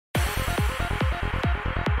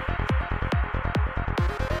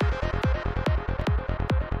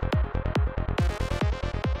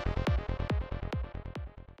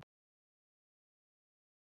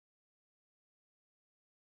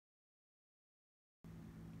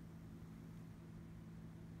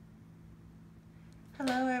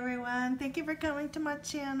Hello everyone, thank you for coming to my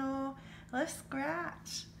channel. Let's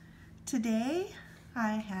scratch. Today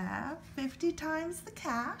I have 50 times the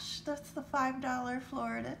cash. That's the $5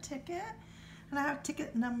 Florida ticket. And I have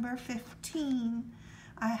ticket number 15.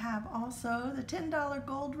 I have also the $10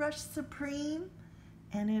 Gold Rush Supreme,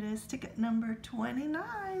 and it is ticket number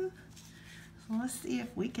 29. So let's see if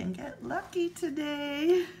we can get lucky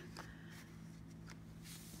today.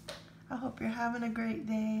 I hope you're having a great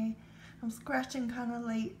day. I'm scratching kind of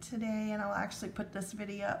late today, and I'll actually put this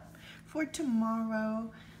video up for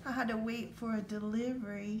tomorrow. I had to wait for a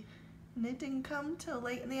delivery and it didn't come till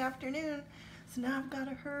late in the afternoon, so now I've got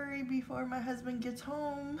to hurry before my husband gets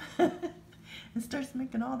home and starts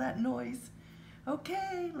making all that noise.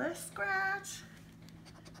 Okay, let's scratch.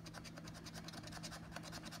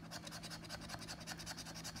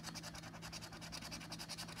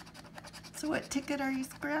 So what ticket are you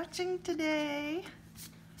scratching today?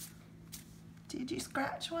 Did you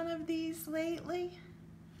scratch one of these lately?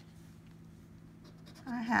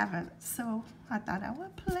 I haven't, so I thought I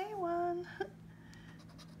would play one.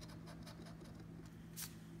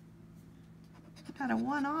 Got a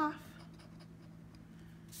one-off.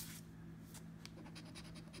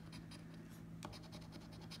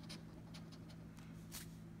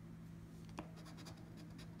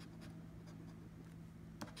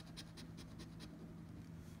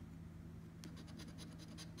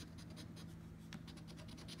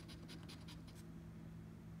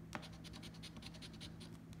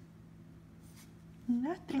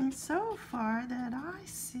 Nothing so far that I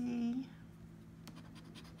see.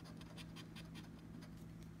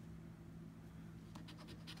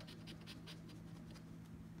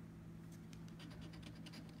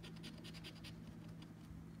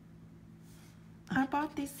 I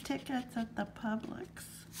bought these tickets at the Publix.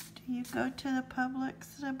 Do you go to the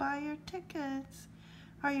Publix to buy your tickets?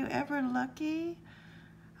 Are you ever lucky?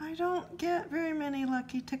 I don't get very many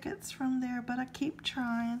lucky tickets from there, but I keep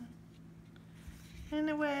trying.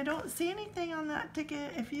 Anyway, I don't see anything on that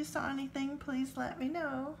ticket. If you saw anything, please let me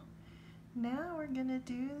know. Now we're gonna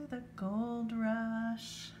do the Gold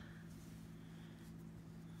Rush.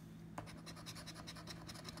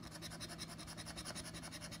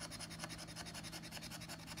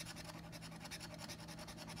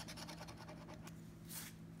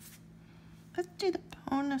 Let's do the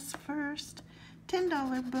bonus first.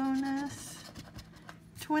 $10 bonus.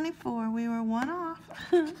 24, we were one off.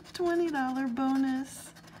 $20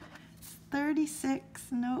 bonus. 36,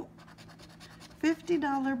 nope.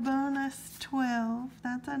 $50 bonus, 12,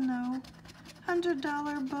 that's a no.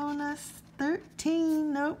 $100 bonus,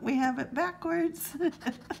 13, nope, we have it backwards.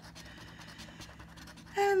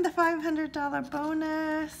 And the $500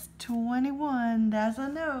 bonus, 21, that's a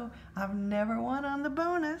no. I've never won on the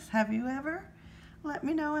bonus. Have you ever? Let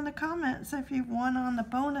me know in the comments if you've won on the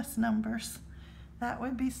bonus numbers. That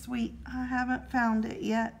would be sweet. I haven't found it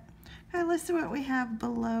yet. Okay, let's see what we have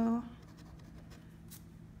below.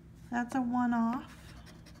 That's a one-off.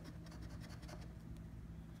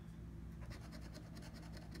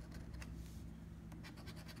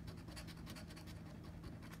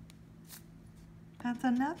 That's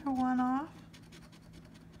another one-off.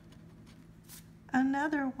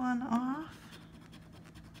 Another one-off.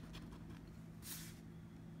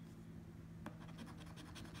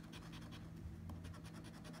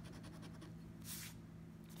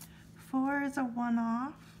 Four is a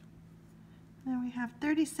one-off. Then we have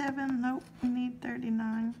 37. Nope, we need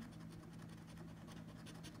 39.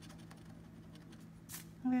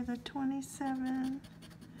 We have the 27,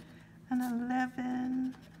 an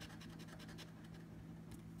 11,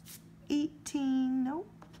 18.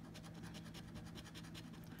 Nope.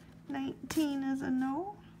 19 is a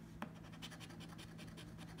no.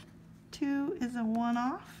 2 is a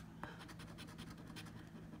one-off.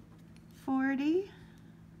 40.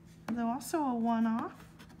 There's also a one-off.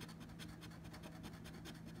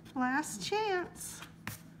 Last chance.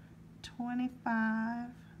 25.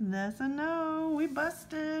 That's a no. We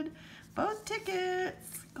busted both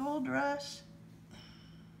tickets. Gold Rush.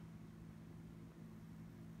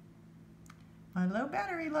 My low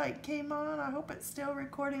battery light came on. I hope it's still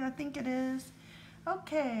recording. I think it is.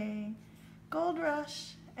 Okay. Gold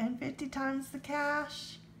Rush and 50 times the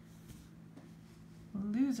cash.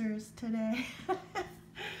 Losers today.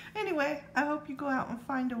 Anyway, I hope you go out and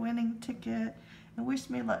find a winning ticket, and wish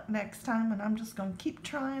me luck next time, and I'm just going to keep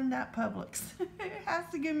trying that Publix. It has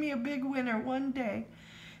to give me a big winner one day.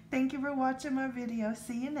 Thank you for watching my video.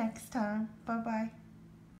 See you next time. Bye-bye.